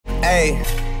Hey,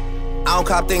 I don't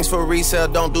cop things for resale.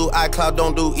 Don't do iCloud,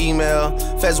 don't do email.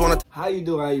 Feds wanna. How you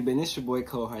doing? How you been? It's your boy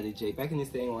ColdHearted Jay back in this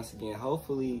thing once again.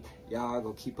 Hopefully y'all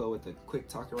gonna keep up with the quick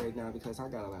talking right now because I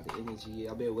got a lot of energy.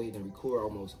 I've been waiting to record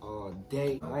almost all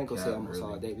day. I ain't gonna say almost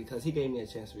all day because he gave me a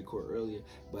chance to record earlier,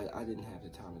 but I didn't have the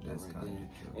time to do it right then.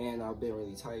 And I've been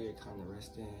really tired, kind of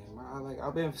resting.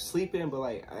 I've been sleeping, but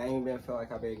like I ain't been feel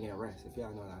like I've been getting rest. If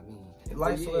y'all know what I mean.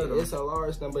 It's a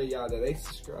large number of y'all that ain't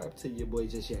subscribed to your boy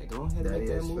just yet. Go ahead and make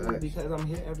that move because I'm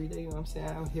here every day. You know what I'm saying?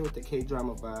 I'm here with the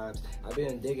K-drama vibes. I've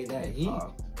been digging that. He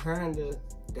kind of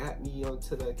got me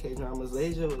onto the K-dramas.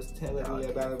 Leisure was telling me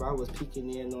about it. I was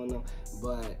peeking in on them,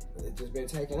 but it just been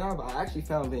taken off. I actually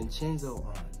found Vincenzo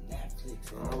on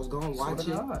Netflix, and I was going to watch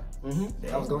it.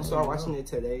 I was going to start watching it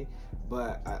today,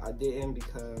 but I didn't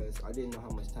because I didn't know how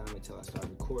much time until I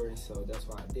started recording, so that's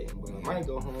why I didn't. But I might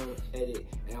go home, edit,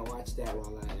 and watch that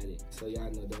while I edit. So y'all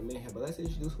know that I'm in here. But let's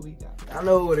introduce who we got. I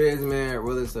know who it is, man.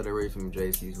 Realest of the race from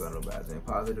JC's got no bad thing.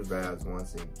 Positive vibes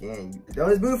once again.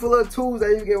 Those beautiful little tools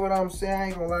that you get what I'm saying. I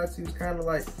ain't gonna lie to you. It's kind of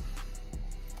like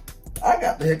I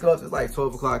got the hiccups. It's like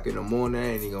 12 o'clock in the morning. I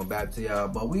ain't even gonna back to y'all,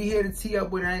 but we here to tee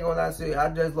up with it. I ain't gonna lie to you. I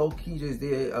just low-key just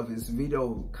did of this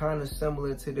video kind of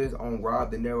similar to this on Rob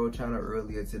De Niro channel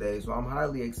earlier today. So I'm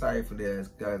highly excited for this,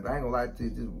 guys. I ain't gonna lie to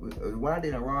you. When I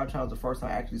did a Rob channel, the first time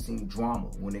I actually seen drama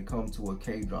when it comes to a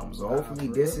K-drama. So hopefully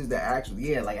this is the actual,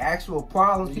 like actual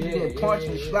problems. People getting punched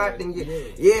and slapped and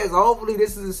so hopefully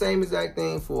this is the same exact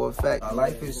thing for a fact. My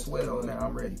life is sweat on now.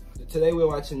 I'm ready. Today we're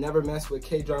watching Never Mess with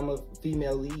K-drama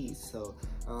female leads. So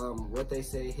what they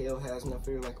say, hell has no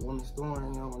fear like a woman's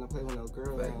thorn. You know, when I play with no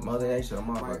girl, like Mother Nature,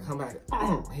 might come back,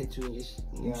 hit you in your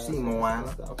you see my wine.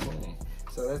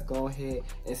 So let's go ahead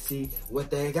and see what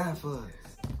they got for us.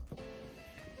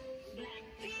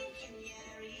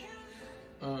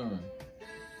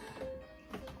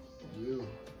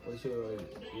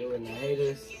 You and the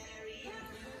haters.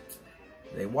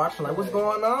 They watching like, what's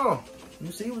going on?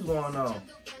 You see what's going on.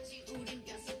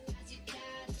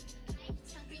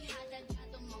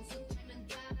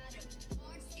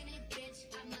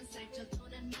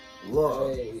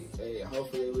 Look. Hey,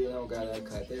 hopefully we don't gotta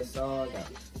cut this song out.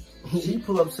 She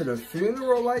pull up to the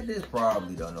funeral like this?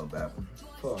 Probably don't know about him.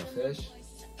 For a fish?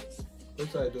 What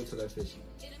should I do to that fish?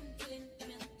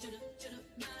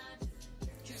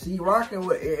 She rocking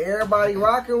with it. Everybody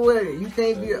rocking with it. You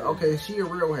can't be okay, she a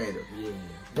real hater. Yeah.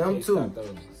 Them too.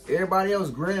 Everybody else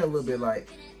grin a little bit like.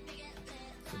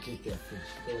 Forget that fish.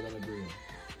 Throw it on the grill.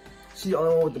 She the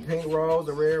only one with the pink rolls,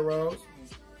 the red rolls.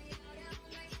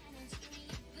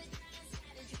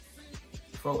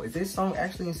 Bro, is this song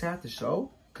actually inside the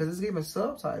show? Cause it's giving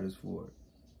subtitles for it.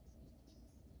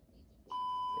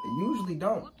 It usually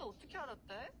don't.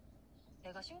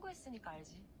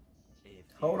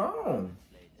 Hold on.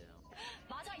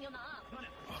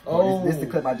 Oh, this is the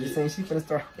clip I just seen. She finna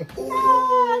start.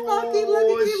 Oh, keep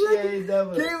looking.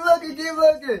 Keep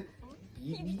looking.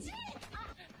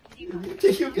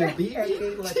 You can beat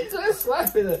me. She just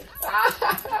slapping her.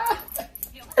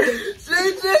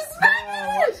 She just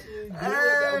slapped her.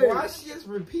 Why she just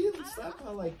repeatedly slapping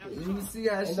her like this? You see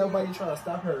how ain't nobody trying to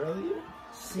stop her earlier?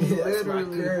 She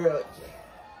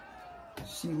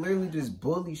literally just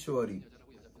bullied shorty.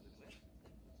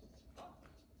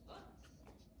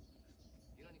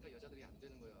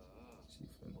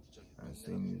 I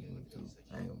seen this one too.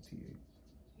 I ain't gonna tell you.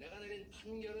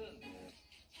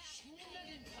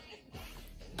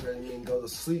 Ready mean go to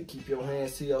sleep, keep your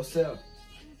hands to yourself.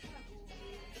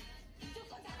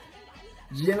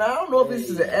 Yeah, I don't know if this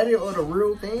is an edit or the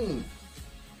real thing.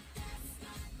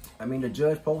 I mean, the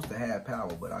judge supposed to have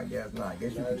power, but I guess not. I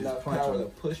guess you can just punch power to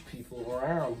push people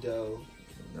around, though.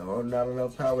 No, not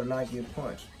enough power to not get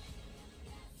punched.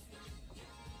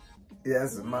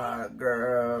 Yes, my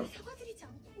girl.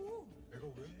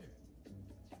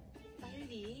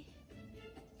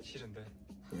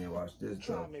 Yeah, watch this,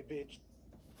 though.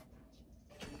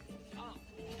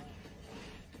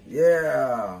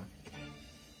 Yeah.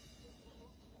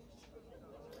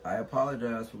 I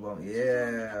apologize for long.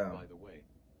 Yeah. By the way,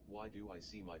 why do I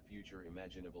see my future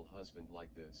imaginable husband like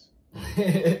this?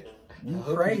 You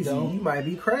crazy. You might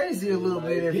be crazy a little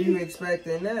bit if you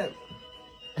expecting that.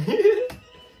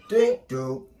 Dude.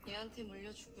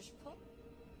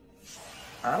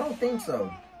 I don't think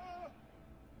so.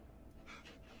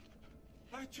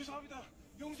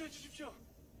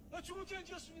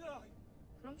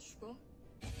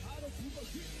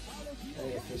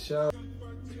 Hey, for sure.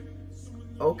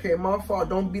 Okay, my fault.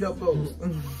 Don't beat up ghosts.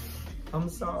 I'm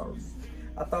sorry.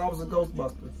 I thought I was a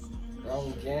Ghostbuster.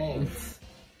 Wrong game.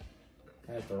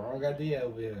 I had the wrong idea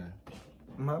over here.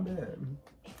 My bad.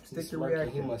 Stick your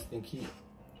reaction. He must think he.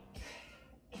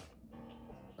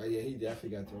 Oh yeah, he definitely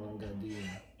got the wrong idea.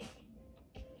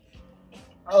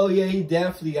 Oh yeah, he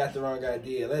definitely got the wrong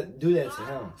idea. Let's do that to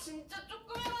him.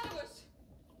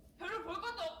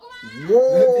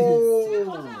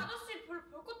 Whoa!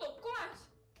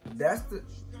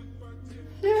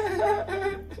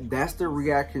 That's the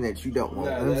reaction that you don't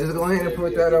want. I'm just go ahead and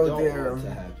put that out there.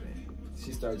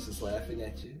 She starts just laughing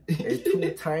at you. It's too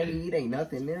tiny. It ain't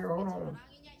nothing there. Hold on.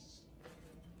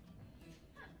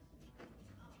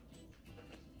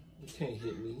 You can't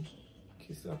hit me.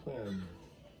 Can stop playing with me.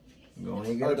 Go ahead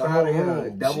and get up out of here.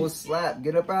 Double slap.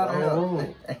 Get up out of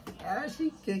here. Ah,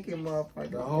 she kicking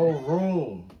motherfucker. The whole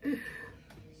room.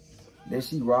 Then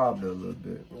she robbed her a little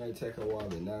bit. I'm gonna take her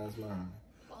wallet. Now it's mine.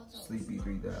 Sleepy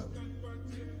 3000.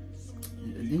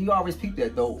 You always peep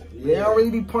that though. Yeah. They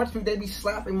already be punching. They be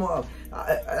slapping more.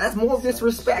 That's more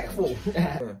disrespectful.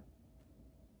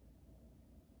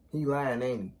 He lying,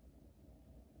 ain't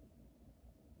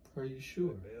he? Are you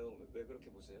sure?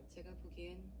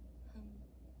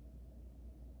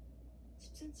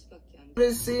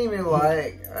 It's seeming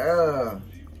like,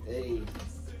 Hey,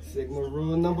 Sigma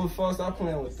rule number 4. Stop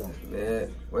playing with them.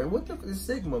 man. Wait, what the does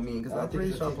Sigma mean? Because I'm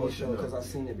pretty sure I'm supposed to know. Because I've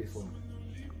seen it before.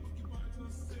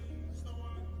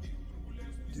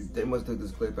 Dude, they must have took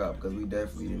this clip out because we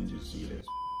definitely didn't just see this.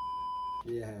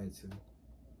 Yeah, I had to.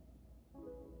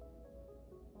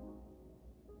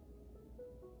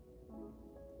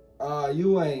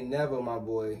 You ain't never, my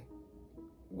boy.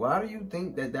 Why do you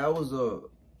think that that was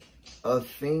a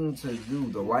thing to do,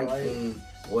 the right thing,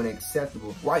 or an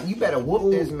acceptable? Why you better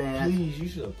whoop this man? Please, you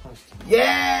should have punched him.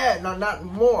 Yeah, no, not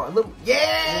more. Look,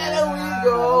 yeah, there we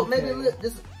go. Okay. Maybe look,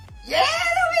 just there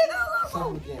we go.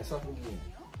 Something again, something again.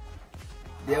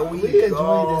 There we enjoyed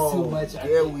go. this too much.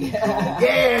 There we go.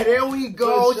 Yeah, there we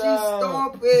go. She's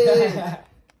stomping.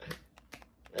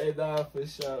 Hey, dog, for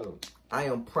sure. I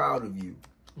am proud of you.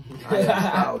 I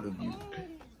am proud of you.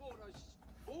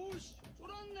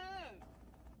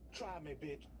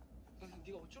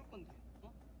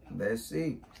 Let's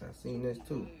see. I've seen this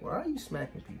too. Why are you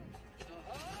smacking people?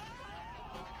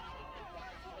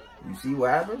 You see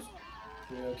what happens?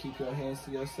 You know, keep your hands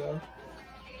to yourself.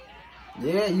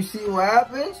 Yeah, you see what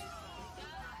happens?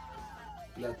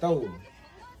 Now throw him.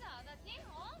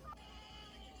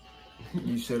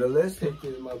 You should have listened.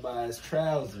 Picked him up by his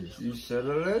trousers. You should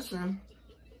have listened.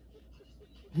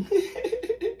 I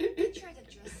tried a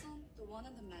dress on, the one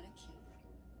on the mannequin.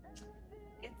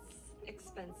 It's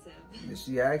expensive. Did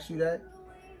she ask you that?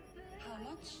 How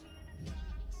much?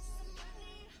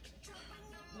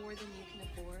 More than you can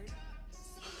afford.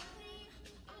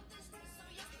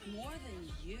 More than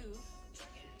you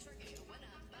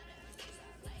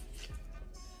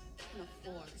can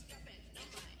afford.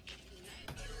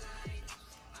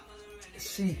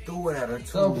 She threw it at her too.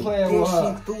 Stop playing with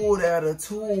her. She threw it at her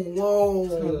too.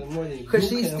 Whoa. Because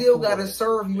she still got to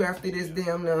serve you after this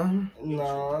damn now.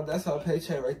 No, that's her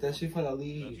paycheck right there. She finna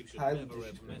leave. Highly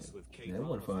disrespectful. That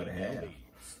wasn't for her to have.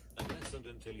 Unless and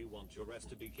until you want your ass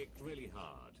to be kicked really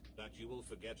hard, that you will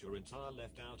forget your entire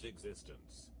left-out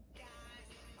existence.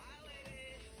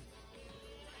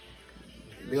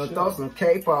 They'll throw some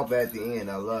K-pop at the end.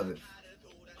 I love it.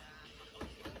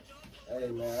 Hey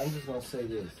man, I'm just gonna say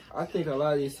this. I think a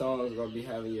lot of these songs are gonna be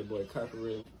having your boy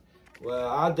copyrighted. Well,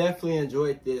 I definitely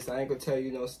enjoyed this. I ain't gonna tell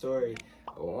you no story.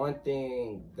 But one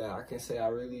thing that I can say I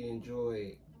really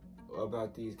enjoy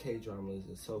about these K-dramas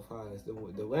is so far is the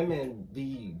women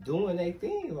be doing their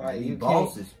thing. Like you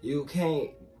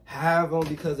can't have them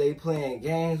because they playing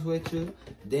games with you.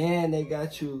 Then they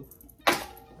got you.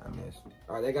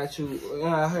 They got you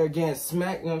out here getting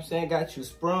smacked, you know what I'm saying? Got you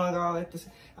sprung all at this.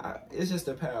 It's just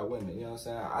the power of women, you know what I'm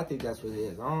saying? I think that's what it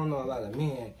is. I don't know a lot of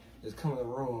men just come in the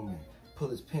room and pull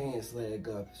his pants leg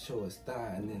up, show his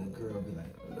thigh, and then the girl be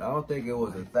like, I don't think it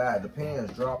was a thigh. The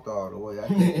pants dropped all the way. I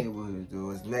think it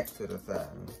was next to the thigh.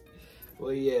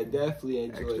 well, yeah, definitely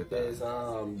enjoyed this.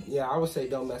 Yeah, I would say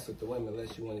don't mess with the women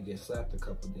unless you want to get slapped a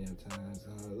couple damn times.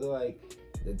 Look like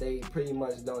that they pretty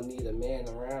much don't need a man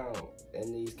around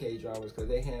in these K-dramas because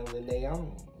they handling their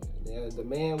own. Yeah, the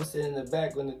man was sitting in the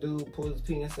back when the dude pulled his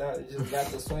penis out and just got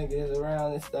to swinging it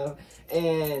around and stuff.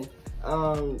 And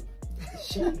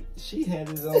she had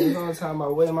his own time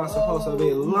about what am I supposed to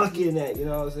be looking at, you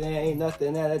know what I'm saying? Ain't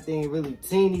nothing there. That thing really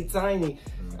teeny tiny.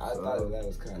 I thought that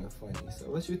was kind of funny. So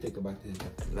what you think about this?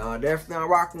 No, definitely I'm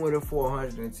rocking with a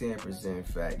 410%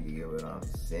 fact, you get what I'm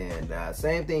saying?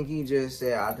 Same thing he just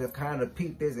said. I just kind of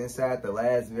peeped this inside the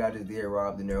last video I just did,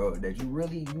 Rob, in there, that you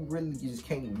really just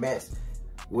can't mess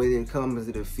when it comes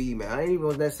to the female. I ain't even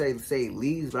gonna necessarily say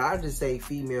leads, but I just say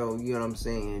female, you know what I'm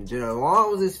saying, in general. As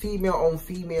long as it's female on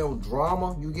female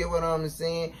drama, you get what I'm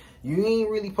saying? You ain't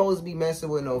really supposed to be messing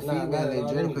with no female in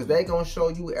general, because they gonna show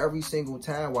you every single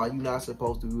time why you not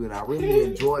supposed to do it. And I really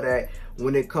enjoy that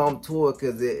when it come to it,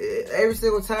 because every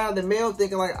single time the male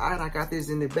thinking like, all right, I got this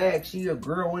in the bag. She a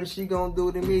girl, what is she gonna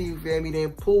do to me? You feel me?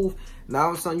 Then poof, now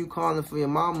all of a sudden you calling for your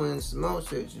mama and some more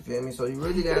shit. You feel me? So you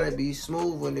really gotta be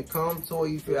smooth when it comes to it.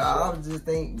 You feel? I just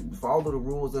think follow the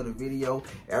rules of the video.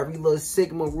 Every little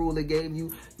Sigma rule they gave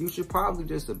you, you should probably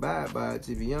just abide by it.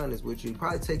 To be honest with you,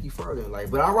 probably take you further in life.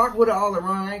 But I rock with it all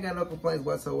around. I ain't got no complaints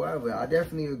whatsoever. I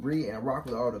definitely agree, and I rock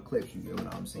with all the clips. You get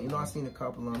what I'm saying? You know, I seen a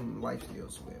couple of them life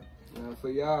skills swear. For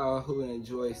y'all who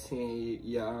enjoy seeing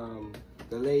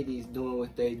the ladies doing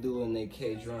what they do in their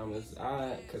K-dramas,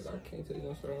 cause I can't tell you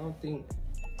no story. I don't think,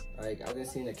 like, I didn't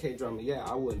see the K-drama yet.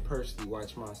 I wouldn't personally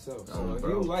watch myself. So if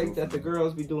you like that the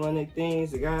girls be doing their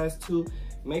things, the guys too,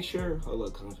 make sure,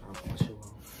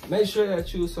 make sure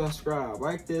that you subscribe,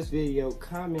 like this video,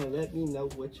 comment, let me know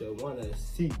what you wanna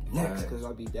see next, cause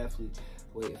I'll be definitely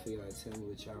waiting for y'all to tell me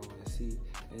what y'all wanna see.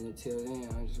 And until then,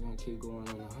 I'm just gonna keep going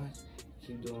on the hunt.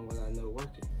 Keep doing what I know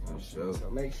working. Sure. So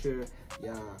make sure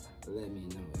y'all let me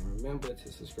know. And remember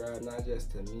to subscribe not just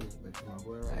to me, but to my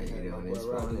boy right here. My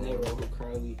boy Rob the neighborhood who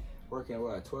currently working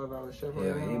what, 12-hour shift right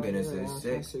now? Yeah, he been in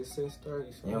since 6. 6:30.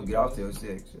 So you don't get off till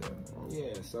 6.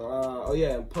 Yeah,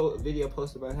 so video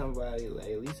posted by him by at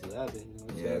least 11.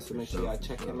 You know, so make sure y'all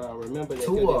check him out. Remember that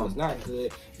video was not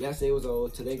good. Yesterday was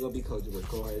old. Today gonna be cold with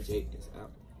ColdHearted. Jake is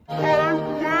out.